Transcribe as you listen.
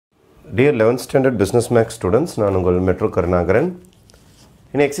Dear 11th standard business max students, நான் உங்கள் metro Karunakaran.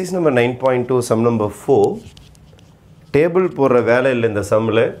 In exercise number 9.2 sum number 4 table போடுற வேலை இல்லை இந்த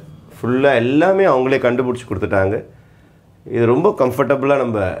சம்மில் ஃபுல்லாக எல்லாமே அவங்களே கண்டுபிடிச்சி கொடுத்துட்டாங்க. இது ரொம்ப கம்ஃபர்டபுளாக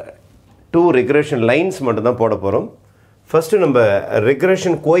நம்ம 2 regression lines மட்டும்தான் போட போகிறோம். ஃபஸ்ட்டு நம்ம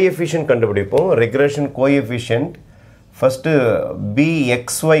regression coefficient கண்டுபிடிப்போம். regression coefficient ஃபஸ்ட்டு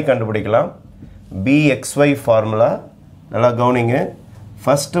bxy கண்டுபிடிக்கலாம். bxy ஃபார்முலா நல்லா கவனிங்க.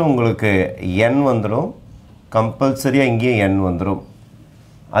 ஃபஸ்ட்டு உங்களுக்கு n வந்துடும், கம்பல்சரியாக இங்கே n வந்துடும்.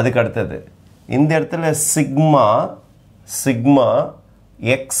 அதுக்கு அடுத்தது இந்த இடத்துல சிக்மா xy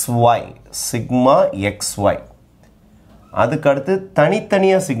அதுக்கு அடுத்து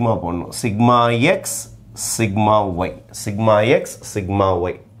தனித்தனியாக சிக்மா போடணும். சிக்மா x சிக்மா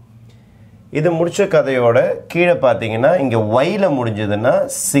y இது முடிச்ச கதையோட கீழே பார்த்தீங்கன்னா இங்கே yல முடிஞ்சதுன்னா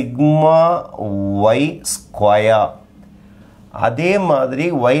சிக்மா y ஸ்கொயர், அதே மாதிரி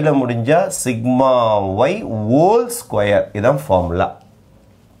yல முடிஞ்சால் சிக்மா y ஹோல் ஸ்கொயர். இதுதான் ஃபார்முலா.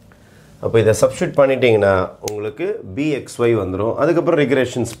 அப்போ இதை சப்ஸ்டியூட் பண்ணிட்டீங்கன்னா உங்களுக்கு bxy வந்துடும். அதுக்கப்புறம்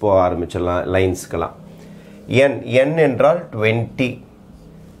ரிக்ரெஷன்ஸ் போக ஆரம்பிச்சிடலாம் லைன்ஸ்க்கெல்லாம். n என்றால் 20.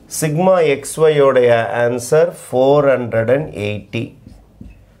 Sigma xyயோடைய answer 480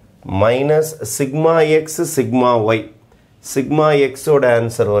 minus sigma x sigma y. Sigma xோட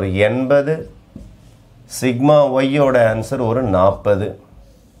answer ஒரு 80, சிக்மா ஒய்யோட ஆன்சர் ஒரு 40,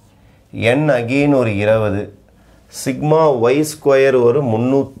 n அகெயின் ஒரு 20, சிக்மா ஒய் ஸ்கொயர் ஒரு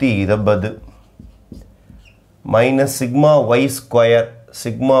 320 minus sigma Y square,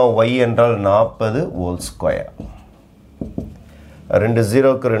 sigma Y என்றால் 40 ஹோல் ஸ்கொயர். 2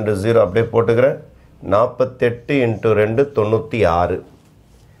 0க்கு 2 0 அப்படியே போட்டுக்கிறேன். 48 × 2 96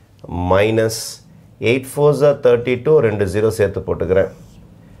 மைனஸ் 8 4s 32, 2 0 சேர்த்து போட்டுக்கிறேன்.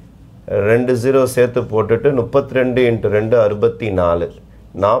 2 0 சேர்த்து போட்டுட்டு 32 × 2 64,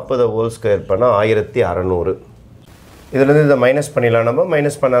 40 ஹோல் ஸ்கொயர் பண்ணால் 1600. இதுலேருந்து இதை மைனஸ் பண்ணிடலாம். நம்ம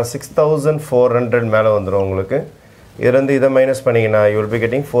மைனஸ் பண்ணால் 6400 மேலே வந்துடும் உங்களுக்கு. இதுலேருந்து இதை மைனஸ் பண்ணிங்கன்னா யூ வில் பி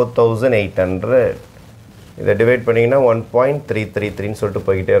கெட்டிங் 4800. இதை டிவைட் பண்ணிங்கன்னா 1.333 சொல்லிட்டு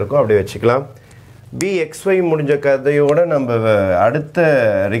போய்கிட்டே இருக்கும். அப்படியே வச்சுக்கலாம். bxy முடிஞ்ச கதையோடு நம்ம அடுத்த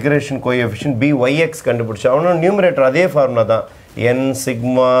ரிக்ரெஷன் கோஎஃபிஷியன்ட் byx கண்டுபிடிச்சா அவனும் நியூமரேட்டர் அதே ஃபார்முலா தான். n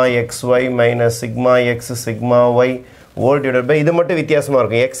sigma xy minus sigma x sigma y whole divided by, இது மட்டும் வித்தியாசமாக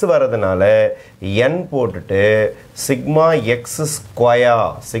இருக்கும். x வரதுனால n போட்டுட்டு sigma x square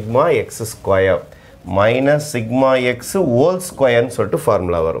minus sigma x whole ஸ்கொயர்னு சொல்லிட்டு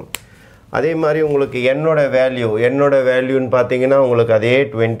ஃபார்முலா வரும். அதே மாதிரி உங்களுக்கு என்னோட வேல்யூன்னு பார்த்தீங்கன்னா உங்களுக்கு அதே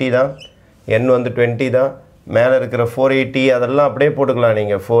 20 தான். n வந்து 20 தான். மேலே இருக்கிற 480 அதெல்லாம் அப்படியே போட்டுக்கலாம்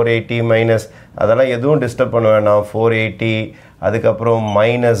நீங்கள். 480 மைனஸ் அதெல்லாம் எதுவும் டிஸ்டர்ப் பண்ண வேணாம். 480 அதுக்கப்புறம்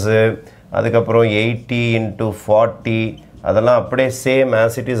மைனஸு, அதுக்கப்புறம் 80 × 40 அதெல்லாம் அப்படியே சேம்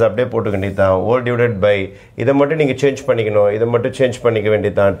ஆஸ் இட் இஸ் அப்படியே போட்டுக்க வேண்டியதான். ஹோல் டிவைடட் பை, இதை மட்டும் நீங்கள் சேஞ்ச் பண்ணிக்கணும். இதை மட்டும் சேஞ்ச் பண்ணிக்க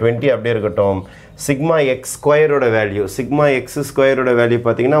வேண்டியதான். 20 அப்படியே இருக்கட்டும். சிக்மா எக்ஸ் ஸ்கொயரோட வேல்யூ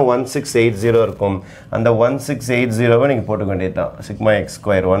பார்த்தீங்கன்னா 1680 இருக்கும். அந்த 1680வை நீங்கள் போட்டுக்க வேண்டியதான். Sigma X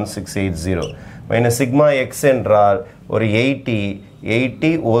square 1680 minus sigma X என்றால் ஒரு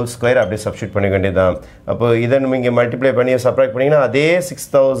 80 ஹோல் ஸ்கொயர் அப்படியே சப்ஸ்டியூட் பண்ணிக்க வேண்டியதான். அப்போ இதை நீங்கள் மல்டிப்ளை பண்ணி சப்ராக்ட் பண்ணிங்கன்னா அதே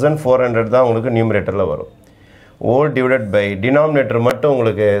 6400 தான் உங்களுக்கு நியூமரேட்டரில் வரும். ஹோல் டிவைடட் பை டினாமினேட்டர் மட்டும்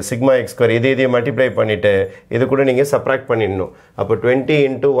உங்களுக்கு சிக்மா எக்ஸ் ஸ்கொயர் இதை மல்டிப்ளை பண்ணிவிட்டு இது கூட நீங்கள் சப்ராக்ட் பண்ணிடணும். அப்போ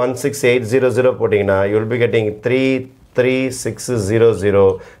 20 × 16800 போட்டிங்கன்னா you will be getting 33600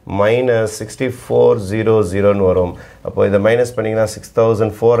 minus 6400 வரும். அப்போ இதை மைனஸ் பண்ணிங்கன்னா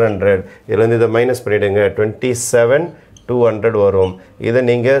 6400, இதுலேருந்து இதை மைனஸ் பண்ணிவிடுங்க 27200 வரும். இதை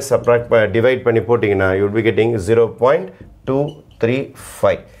நீங்கள் சப்ராக்ட் டிவைட் பண்ணி போட்டிங்கன்னா யூ வில் பி கெட்டிங்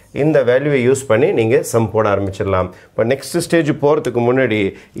 0.235. இந்த வேல்யூவை யூஸ் பண்ணி நீங்கள் சம் போட ஆரம்பிச்சிடலாம். இப்போ நெக்ஸ்ட் ஸ்டேஜ் போகிறதுக்கு முன்னாடி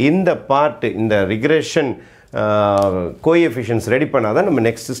இந்த பார்ட், இந்த ரிக்ரெஷன் கோஎஃபிஷியன்ட்ஸ் ரெடி பண்ணால் தான் நம்ம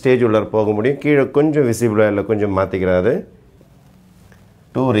நெக்ஸ்ட் ஸ்டேஜ் உள்ளே போக முடியும். கீழே கொஞ்சம் விசிபிளாக இல்லை, கொஞ்சம் மாற்றிக்கிறாரு.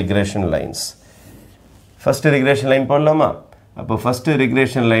 2 regression lines. First regression line போடலாமா? அப்போ ஃபஸ்ட்டு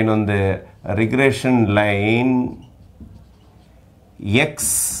ரிக்ரெஷன் லைன் வந்து regression line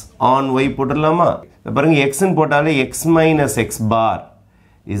X on Y போட்டுடலாமா? பாருங்கள், எக்ஸ்ன்னு போட்டாலே x minus X bar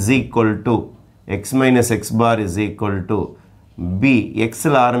is equal to b.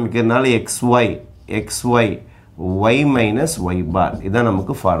 xல் ஆரம்பிக்கிறதுனால xy y minus y bar. இதான்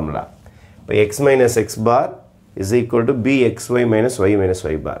நமக்கு ஃபார்முலா. இப்போ x minus x bar is equal to bxy minus y minus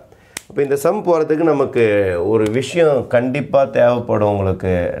y bar. இப்போ இந்த some போகிறதுக்கு நமக்கு ஒரு விஷயம் கண்டிப்பாக தேவைப்படும்.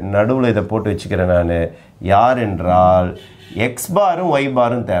 உங்களுக்கு நடுவில் இதை போட்டு வச்சுக்கிறேன் நான். யார் என்றால் x பாரும் y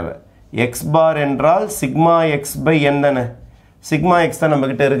பாரும் தேவை. x பார் என்றால் சிக்மா x பை n தானே. சிக்மா எக்ஸ் தான்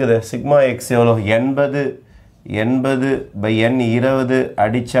நம்மக்கிட்ட இருக்குது. சிக்மா எக்ஸ் எவ்வளோ 80 80/n 20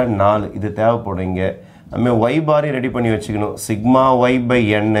 அடித்தா 4 இது தேவைப்படும் இங்கே. நம்ம y பாரி ரெடி பண்ணி வச்சுக்கணும். சிக்மா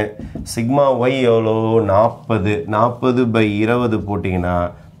y/n சிக்மா y எவ்வளோ 40 40/20 போட்டிங்கன்னா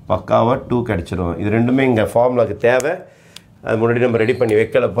பக்காவாக 2 கிடச்சிடும். இது ரெண்டுமே இங்கே ஃபார்முலாவுக்கு தேவை. அது முன்னாடி நம்ம ரெடி பண்ணி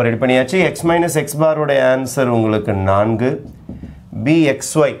வைக்கல. இப்போ ரெடி பண்ணியாச்சு. x மைனஸ் எக்ஸ் பாரோடைய ஆன்சர் உங்களுக்கு 4.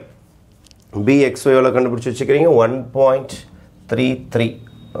 bxy எவ்வளோ கண்டுபிடிச்சி வச்சுக்கிறீங்க 1.33.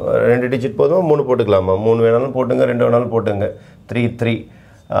 2 டிஜிட் போதும் 3 போட்டுக்கலாமா? 3 வேணாலும் போட்டுங்க, 2 வேணாலும் போட்டுங்க. 33.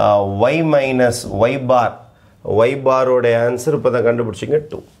 y மைனஸ் y பாரோடைய ஆன்சர் இப்போ தான் கண்டுபிடிச்சிங்க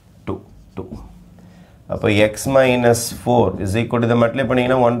 2. அப்போ x மைனஸ் 4 இஸ் ஈக்குவல் இதை மல்டிப்ளை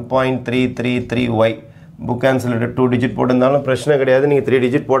பண்ணிங்கன்னா 1.333y. புக் ஆன்சர் 2 டிஜிட் போட்டிருந்தாலும் பிரச்சனை கிடையாது. நீங்கள் 3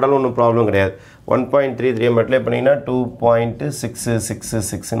 டிஜிட் போட்டாலும் ஒன்றும் ப்ராப்ளம் கிடையாது. 1.33 மல்டிப்ளை பண்ணிங்கன்னா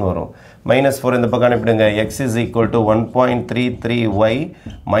 2.666 வரும். -4 இந்த பக்கம் அனுப்பிடுங்க. x is equal to 1.33y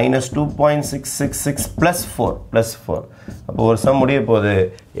minus 2.666 + 4 அப்போ ஒரு சம் முடிய போகுது.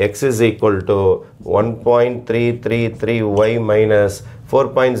 x is equal to 1.333y minus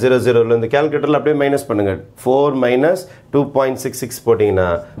 4.00 இந்த கால்குலேட்டரில் அப்படியே மைனஸ் பண்ணுங்கள். 4 மைனஸ் 2.66 போட்டிங்கன்னா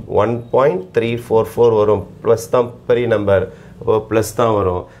 1.344 வரும். ப்ளஸ் தான் பெரிய நம்பர், அப்போ ப்ளஸ் தான்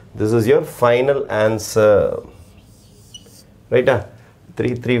வரும். This is your final answer. ரைட்டா?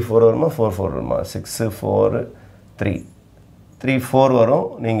 334 வருமா 44 வருமா? 643 34 வரும்.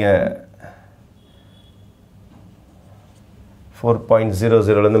 நீங்கள்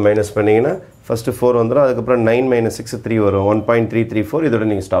 4.00 மைனஸ் பண்ணிங்கன்னா ஃபஸ்ட்டு 4 வந்துடும். அதுக்கப்புறம் 9 மைனஸ் 6 3 வரும். 1.334 இதோட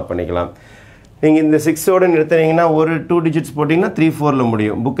நீங்கள் ஸ்டாப் பண்ணிக்கலாம். நீங்கள் இந்த 6ஓட நிறுத்தினீங்கன்னா ஒரு 2 டிஜிட்ஸ் போட்டிங்கன்னா 34ல்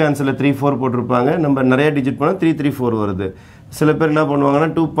முடியும். புக் ஆன்சரில் 34 போட்டிருப்பாங்க. நம்ம நிறைய டிஜிட் போனால் 334 வருது. சில பேர் என்ன பண்ணுவாங்கன்னா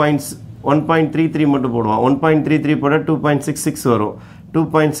 1.33 மட்டும் போடுவான். 1.33 போட்டால் 2.66 வரும்.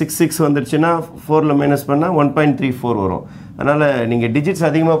 2.66 வந்துடுச்சுன்னா 4ல் மைனஸ் பண்ணால் 1.34 வரும். அதனால் நீங்கள் டிஜிட்ஸ்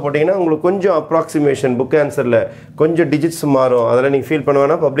அதிகமாக போட்டிங்கன்னா உங்களுக்கு கொஞ்சம் அப்ராக்சிமேஷன் புக் ஆன்சரில் கொஞ்சம் டிஜிட்ஸ் மாறும். அதெல்லாம் நீங்கள் ஃபீல்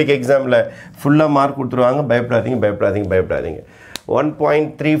பண்ணுவேன்னா பப்ளிக் எக்ஸாமில் ஃபுல்லாக மார்க் கொடுத்துருவாங்க. பயப்படாதீங்க.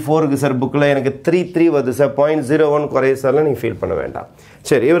 1.34க்கு சார் புக்கில் எனக்கு 33 வருது சார், 0.01 குறைய சார்லாம் நீங்கள் ஃபீல் பண்ண வேண்டாம்.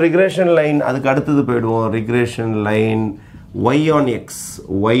 சரி, ரிக்ரெஷன் லைன் அதுக்கு அடுத்தது போயிடுவோம். Regression line y on x.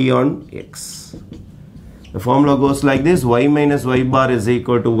 The formula goes like this. Y minus y bar is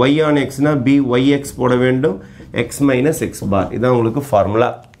equal to y on x na byx போட வேண்டும். x minus x bar இதான் உங்களுக்கு ஃபார்முலா.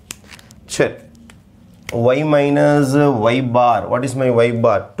 சரி, y minus y bar. What is my y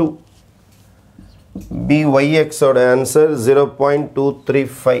bar? 2. byx ஓட answer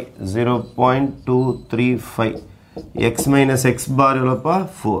 0.235. x minus x bar எவ்வளோப்பா?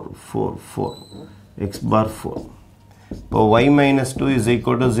 4. x bar 4. இப்போ y minus 2 is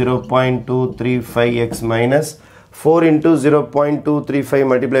equal to 0.235x minus 4 into 0.235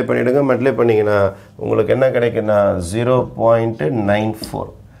 multiply பண்ணிங்கன்னா உங்களுக்கு என்ன கிடைக்குன்னா 0.94.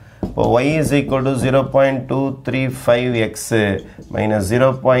 இப்போ y is equal to 0.235x minus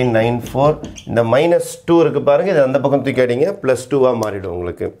 0.94. இந்த -2 இருக்கு பாருங்க, இது அந்த பக்கம் தூக்கிடுங்க, +2 மாறிடும்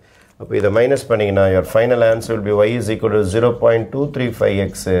உங்களுக்கு. அப்போ இதை மைனஸ் பண்ணிங்கன்னா your final answer will be y is equal to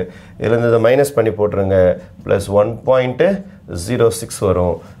 0.235x. இதிலிருந்து இதை மைனஸ் பண்ணி போட்டுருங்க, ப்ளஸ் 1.06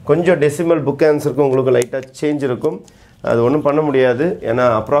 வரும். கொஞ்சம் டெசிமல் புக் ஆன்சருக்கு உங்களுக்கு லைட்டாக சேஞ்ச் இருக்கும். அது ஒன்றும் பண்ண முடியாது. ஏன்னா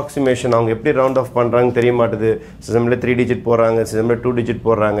அப்ராக்சிமேஷன் அவங்க எப்படி ரவுண்ட் ஆஃப் பண்ணுறாங்கன்னு தெரிய மாட்டுது. சிஸ்டமில் 3 டிஜிட் போடுறாங்க, சிஸ்டமில் 2 டிஜிட்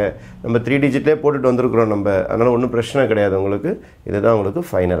போடுறாங்க. நம்ம 3 டிஜிட்லேயே போட்டுட்டு வந்திருக்கிறோம் நம்ம. அதனால் ஒன்றும் பிரச்சனை கிடையாது உங்களுக்கு. இதுதான் உங்களுக்கு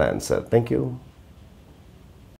ஃபைனல் ஆன்சர். தேங்க்யூ.